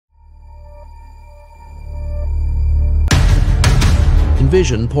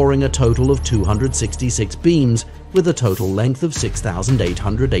envision pouring a total of 266 beams with a total length of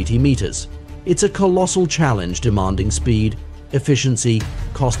 6,880 meters. It's a colossal challenge demanding speed, efficiency,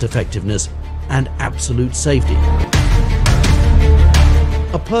 cost-effectiveness, and absolute safety.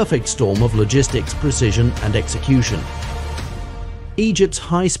 A perfect storm of logistics, precision, and execution. Egypt's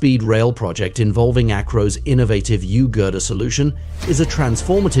high-speed rail project involving Acro's innovative U-girder solution is a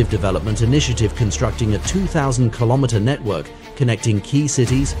transformative development initiative constructing a 2,000-kilometer network connecting key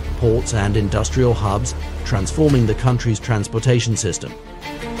cities, ports, and industrial hubs, transforming the country's transportation system.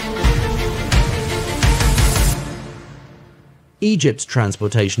 Egypt's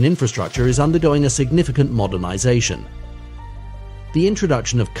transportation infrastructure is undergoing a significant modernization. The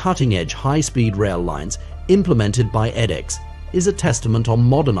introduction of cutting-edge high-speed rail lines implemented by edX is a testament on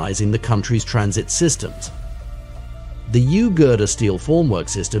modernizing the country's transit systems. The U-girder steel formwork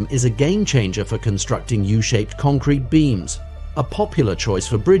system is a game-changer for constructing U-shaped concrete beams, a popular choice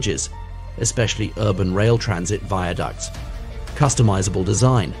for bridges, especially urban rail transit viaducts. Customizable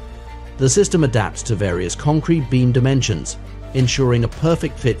design. The system adapts to various concrete beam dimensions, ensuring a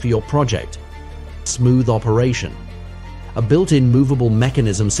perfect fit for your project. Smooth operation. A built-in movable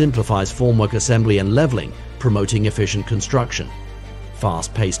mechanism simplifies formwork assembly and leveling, promoting efficient construction.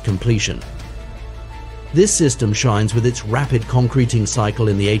 Fast-paced completion. This system shines with its rapid concreting cycle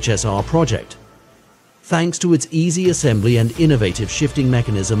in the HSR project. Thanks to its easy assembly and innovative shifting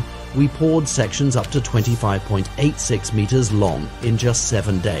mechanism, we poured sections up to 25.86 meters long in just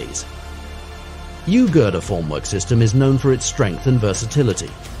 7 days. U-girder formwork system is known for its strength and versatility.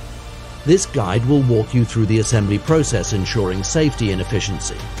 This guide will walk you through the assembly process, ensuring safety and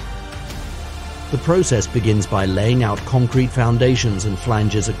efficiency. The process begins by laying out concrete foundations and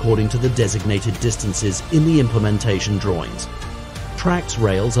flanges according to the designated distances in the implementation drawings. Tracks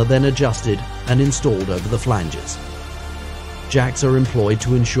rails are then adjusted and installed over the flanges. Jacks are employed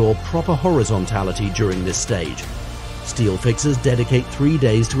to ensure proper horizontality during this stage. Steel fixers dedicate 3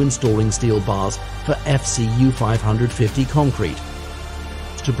 days to installing steel bars for FCU 550 concrete.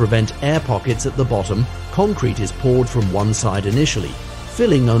 To prevent air pockets at the bottom, concrete is poured from one side initially,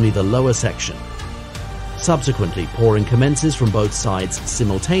 filling only the lower section. Subsequently, pouring commences from both sides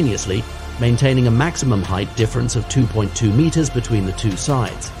simultaneously, maintaining a maximum height difference of 2.2 meters between the two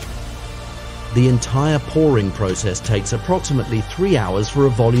sides. The entire pouring process takes approximately 3 hours for a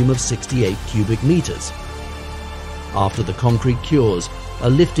volume of 68 cubic meters. After the concrete cures, a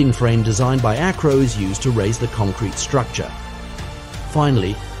lifting frame designed by Acro is used to raise the concrete structure.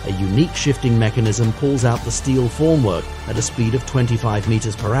 Finally, a unique shifting mechanism pulls out the steel formwork at a speed of 25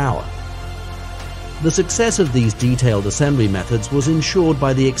 meters per hour. The success of these detailed assembly methods was ensured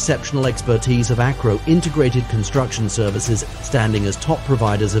by the exceptional expertise of Acro Integrated Construction Services, standing as top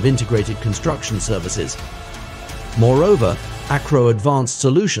providers of integrated construction services. Moreover, Acro Advanced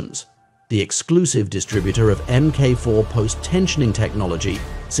Solutions, the exclusive distributor of MK4 post-tensioning technology,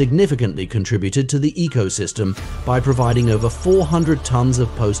 significantly contributed to the ecosystem by providing over 400 tons of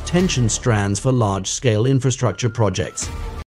post-tension strands for large-scale infrastructure projects.